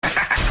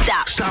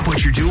Stop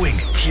what you're doing.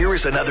 Here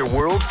is another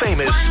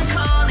world-famous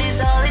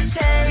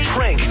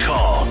prank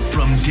call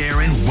from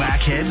Darren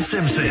Wackhead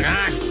Simpson.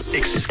 Nice.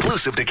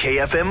 Exclusive to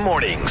KFM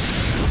Mornings.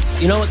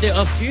 You know what? There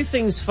are a few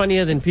things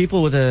funnier than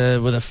people with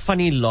a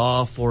funny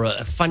laugh or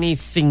a funny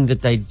thing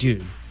that they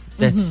do.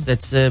 That's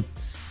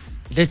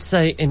let's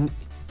say an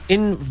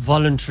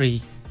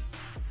involuntary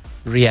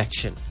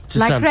reaction to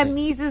like something.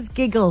 Ramiz's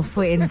giggle,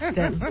 for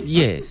instance.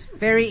 Yes.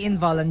 Very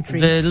involuntary.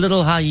 The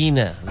little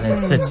hyena that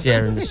sits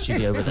here in the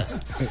studio with us.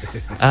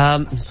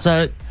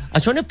 So I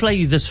just want to play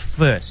you this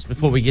first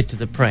before we get to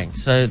the prank.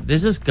 So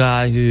there's this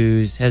guy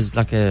who has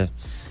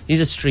he's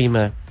a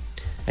streamer,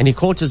 and he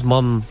caught his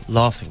mom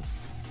laughing,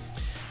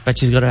 but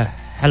she's got a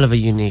hell of a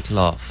unique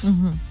laugh.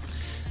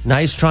 Now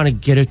he's trying to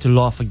get her to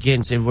laugh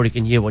again so everybody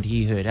can hear what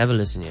he heard. Have a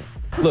listen here.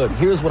 Look,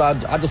 here's what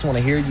I just want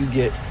to hear you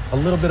get a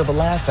little bit of a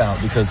laugh out,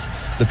 because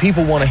the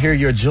people want to hear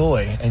your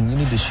joy, and you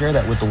need to share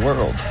that with the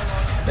world,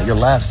 that your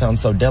laugh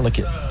sounds so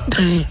delicate.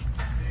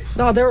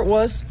 No, there it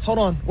was. Hold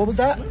on. What was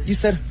that? You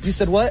said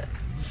what?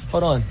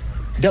 Hold on.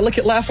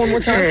 Delicate laugh one more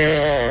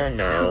time?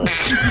 No.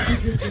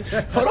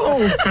 Hold on.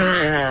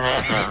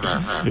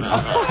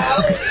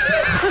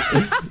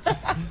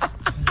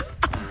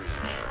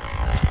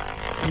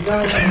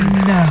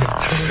 No.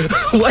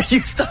 Why are you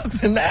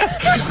stopping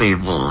that?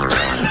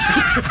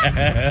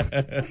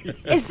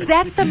 Is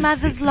that the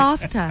mother's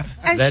laughter?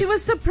 And she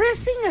was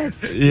suppressing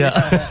it. Yeah.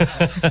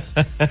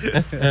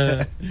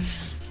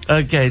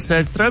 Okay, so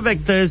it's Throwback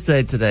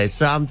Thursday today.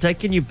 So I'm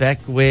taking you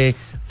back where,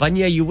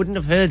 Vanya, you wouldn't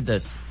have heard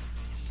this.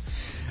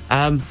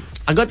 I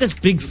got this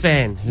big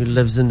fan who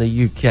lives in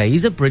the UK.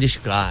 He's a British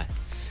guy.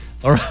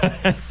 All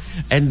right.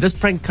 And this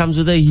prank comes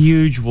with a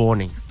huge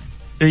warning.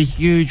 A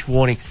huge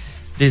warning.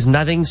 There's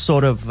nothing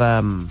sort of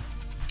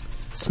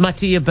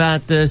smutty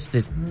about this.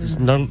 There's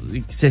no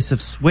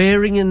excessive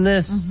swearing in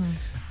this.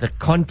 The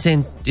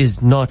content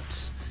is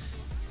not,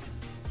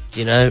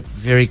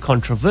 very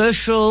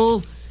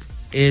controversial.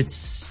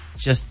 It's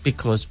just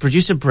because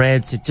producer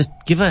Brad said just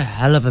give a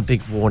hell of a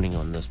big warning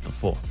on this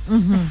before.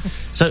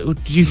 So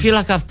do you feel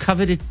like I've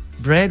covered it,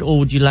 Brad, or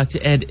would you like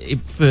to add a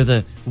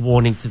further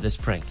warning to this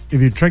prank?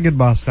 If you're triggered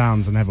by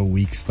sounds and have a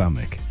weak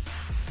stomach.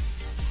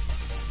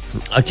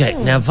 Okay,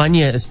 now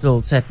Vanya is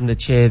still sat in the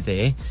chair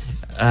there.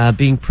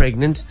 Being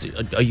pregnant,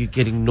 are you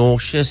getting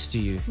nauseous? Do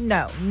you?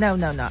 No.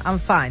 I'm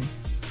fine.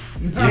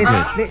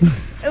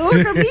 Ramiz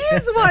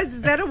wants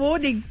that a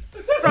warning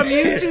from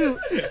you too.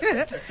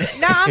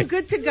 No, I'm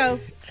good to go.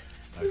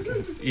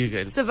 You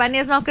good? So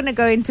Vanya's not going to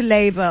go into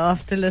labor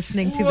after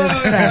listening to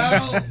this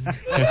prank.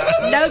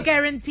 No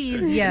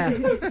guarantees here.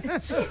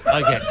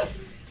 Okay.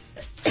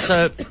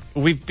 So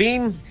we've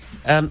been,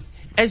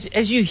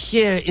 as you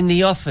hear in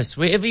the office,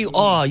 wherever you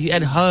are, you're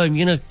at home,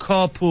 you're in a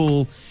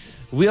carpool,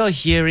 we are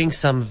hearing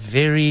some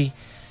very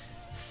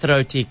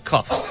throaty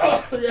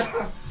coughs.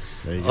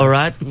 All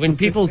right? When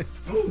people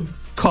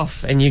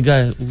cough and you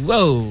go,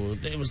 whoa,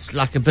 there was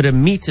like a bit of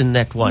meat in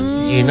that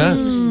one, you know?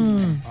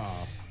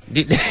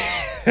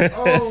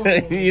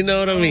 You know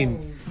what I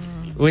mean?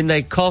 When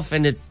they cough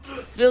and it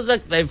feels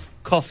like they've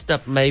coughed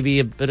up maybe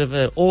a bit of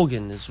an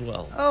organ as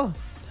well. Oh.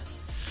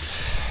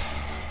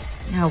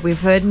 Now,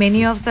 we've heard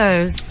many of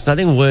those.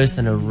 Something worse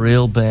than a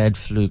real bad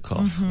flu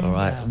cough, all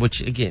right?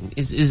 Which, again,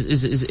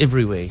 is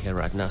everywhere here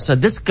right now. So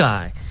this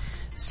guy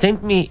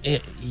sent me,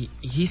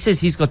 he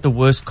says he's got the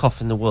worst cough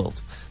in the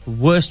world.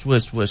 Worst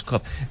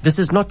cough. This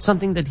is not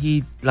something that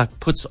he,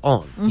 puts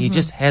on. He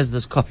just has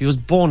this cough. He was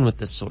born with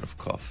this sort of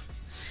cough.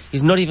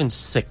 He's not even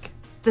sick.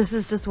 This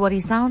is just what he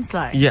sounds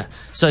like. Yeah.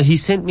 So he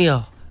sent me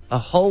a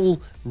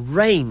whole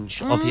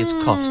range of his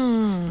coughs,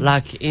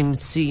 like in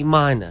C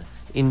minor,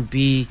 in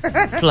B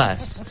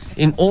plus,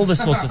 in all the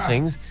sorts of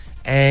things.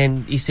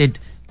 And he said,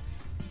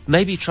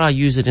 maybe try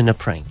use it in a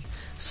prank.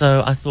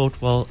 So I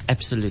thought, well,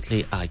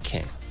 absolutely I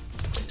can.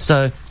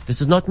 So this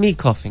is not me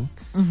coughing.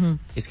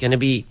 It's going to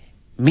be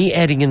me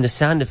adding in the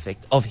sound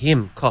effect of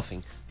him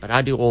coughing. But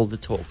I do all the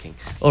talking.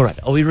 All right,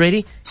 are we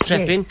ready?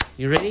 Strap in.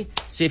 You ready?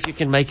 See if you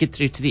can make it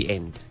through to the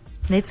end.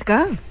 Let's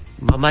go.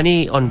 My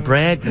money on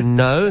Brad,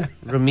 no.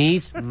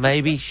 Ramiz,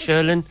 maybe.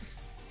 Sherlin,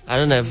 I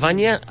don't know.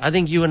 Vanya, I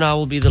think you and I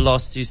will be the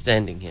last two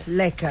standing here.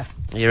 Lekker.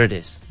 Here it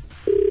is.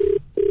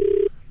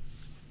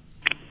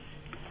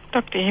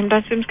 Dr.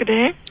 Himda Sims, good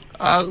day.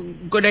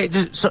 Good day.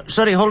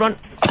 Sorry, hold on.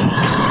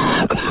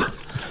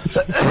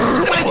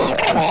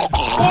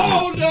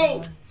 Oh,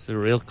 no! It's a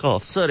real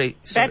cough. Sorry.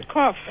 Bad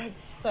cough.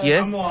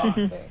 Yes?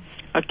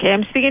 Okay,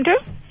 I'm speaking to?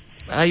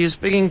 Are you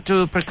speaking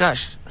to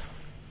Prakash?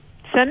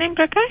 Surname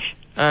Prakash?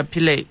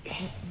 Pillay.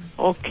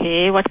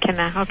 Okay, how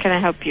can I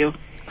help you?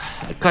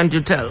 Can't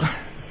you tell?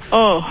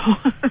 Oh,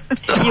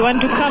 you want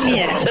to come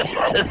here?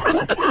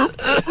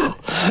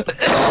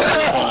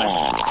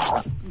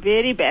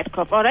 Very bad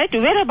cough. All right,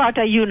 whereabout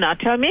are you now?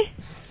 Tell me.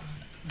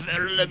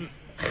 Verulam.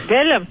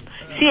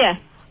 See here,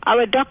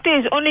 our doctor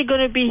is only going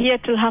to be here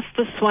till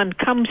 1:30.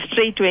 Come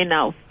straight away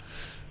now.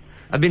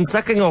 I've been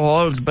sucking a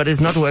halls, but it's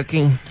not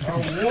working.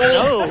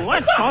 Oh,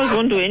 what? Halls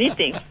won't do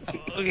anything.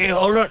 Okay,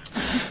 hold on.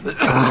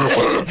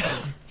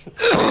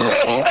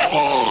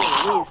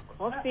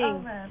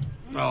 coughing.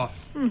 Oh.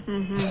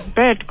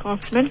 Bad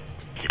cough, man.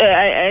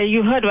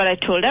 You heard what I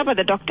told her about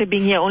the doctor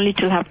being here only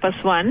till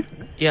 1:30.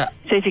 Yeah.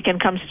 So if you can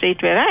come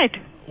straight away, right?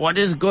 What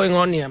is going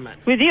on here, man?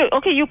 With you?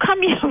 Okay, you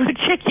come here, we'll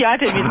check you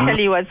out and we'll tell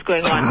you what's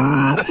going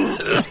on.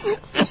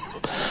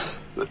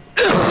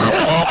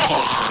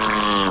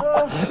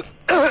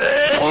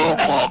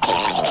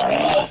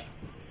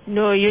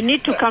 No, you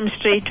need to come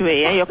straight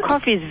away. Your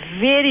cough is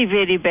very,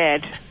 very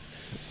bad.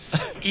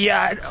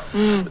 Yeah.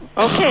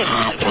 Okay.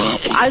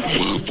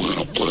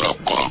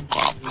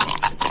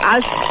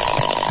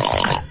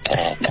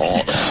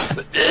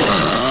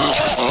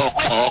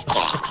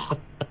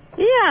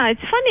 Yeah,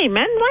 it's funny,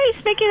 man. Why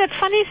is making that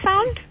funny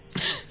sound?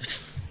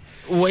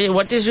 Wait,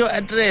 what is your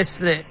address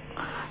there?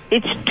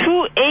 It's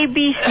 2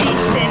 ABC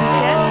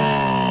Center.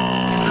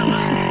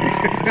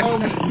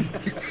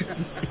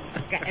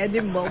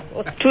 Animal.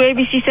 2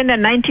 ABC Center,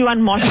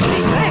 91 Moss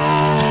Street, right?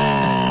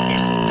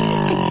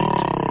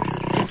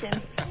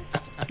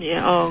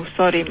 Yeah, oh,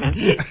 sorry, man.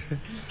 2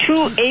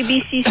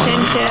 ABC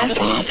Center.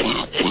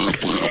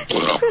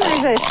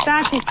 As I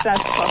start, he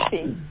starts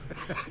coughing.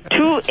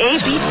 2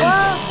 ABC.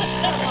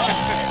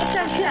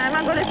 I'm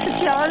not going to sit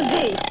here all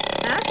day.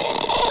 Huh?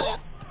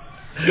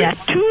 Yeah,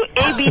 2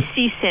 ABC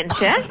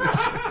Center.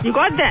 You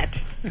got that?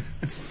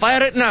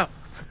 Fire it now.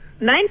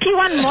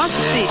 91 Moss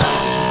Street.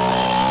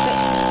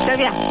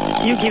 Sylvia,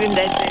 you give him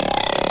that.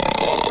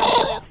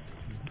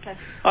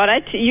 All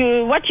right.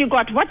 What you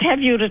got? What have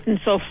you written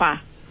so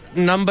far?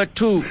 Number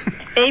 2.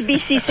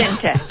 ABC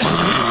Center.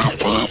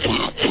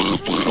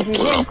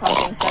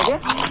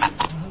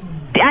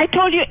 I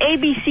told you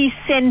ABC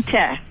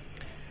Center.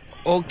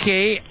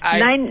 Okay,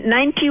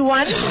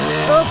 91.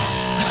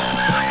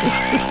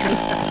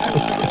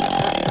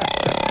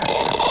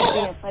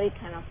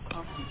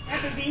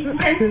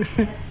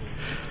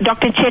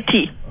 Dr.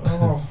 Chetty.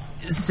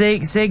 Say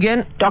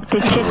again. Dr.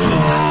 Chetty.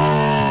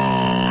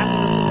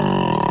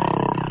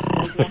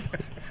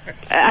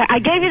 I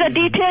gave you the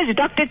details,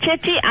 Dr.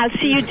 Chetty. I'll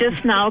see you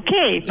just now.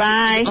 Okay,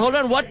 bye. Hold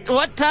on.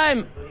 What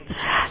time?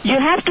 You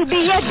have to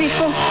be here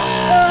before.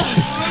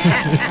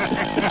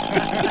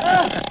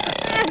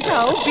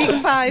 No, big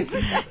 5.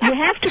 You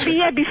have to be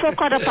here before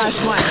 1:15.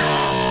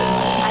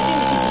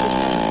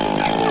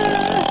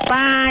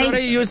 Bye.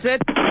 Sorry, you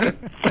said.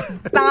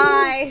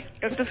 Bye.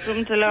 Dr.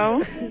 Sums,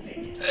 hello.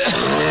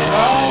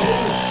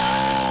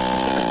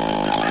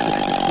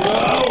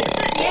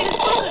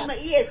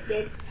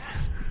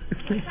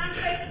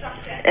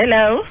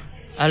 Hello.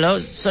 Hello.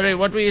 Sorry,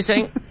 what were you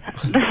saying?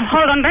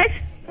 Hold on, right?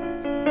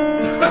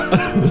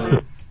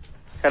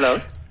 Hello.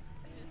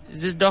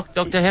 Is this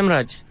Dr.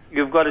 Hemraj?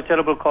 You've got a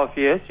terrible cough,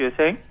 yes, you're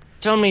saying?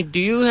 Tell me, do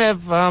you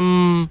have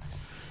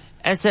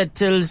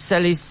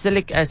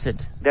acetylsalicylic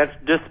acid? That's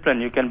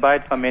Disprin. You can buy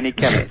it from any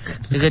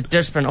chemist. Is it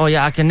Disprin? Oh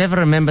yeah, I can never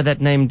remember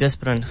that name,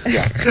 Disprin.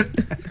 Yeah.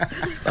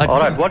 All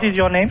right, what is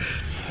your name?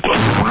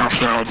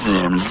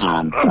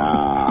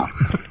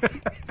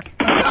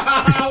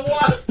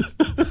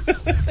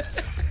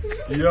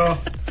 Yeah.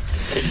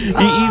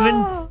 He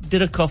even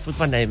did a cough with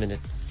my name in it.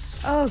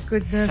 Oh,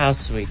 goodness. How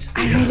sweet.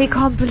 I really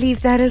can't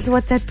believe that is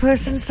what that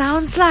person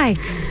sounds like.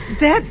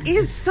 That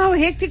is so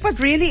hectic, but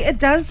really it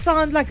does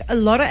sound like a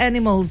lot of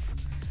animals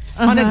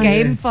on a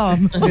game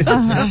farm.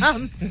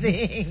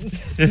 Something.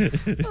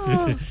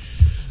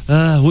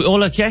 We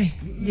all okay?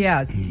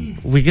 Yeah.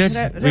 We good?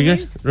 We good?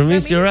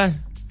 Ramiz, you're right.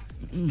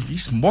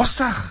 He's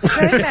mossig.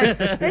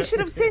 They should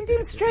have sent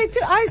him straight to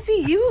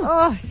ICU.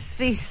 Oh,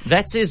 sis.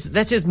 That's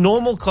his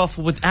normal cough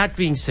without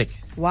being sick.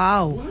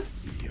 Wow.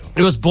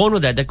 He was born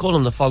with that. They call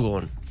him the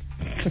foghorn.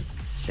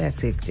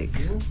 That's hectic.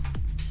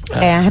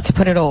 I had to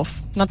put it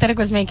off. Not that it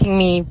was making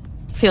me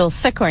feel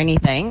sick or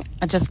anything.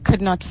 I just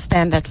could not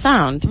stand that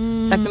sound.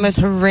 It's like the most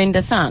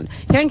horrendous sound.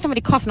 Hearing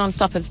somebody cough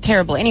non-stop is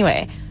terrible.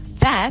 Anyway,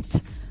 that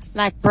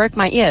broke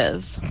my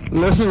ears.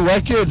 Listen,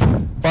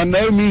 Wackhead, by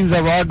no means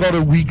have I got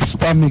a weak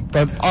stomach,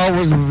 but I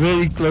was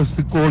very close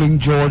to calling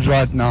George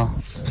right now.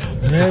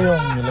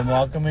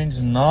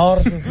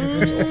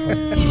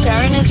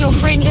 Darren, is your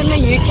friend in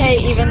the UK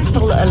even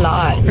still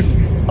alive?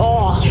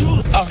 Oh.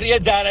 Ag nee,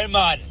 Darren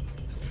man.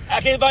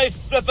 Ek het my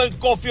flipping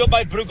koffie op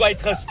my broek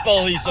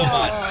uitgespil hierso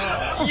man.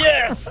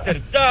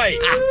 Yesterday.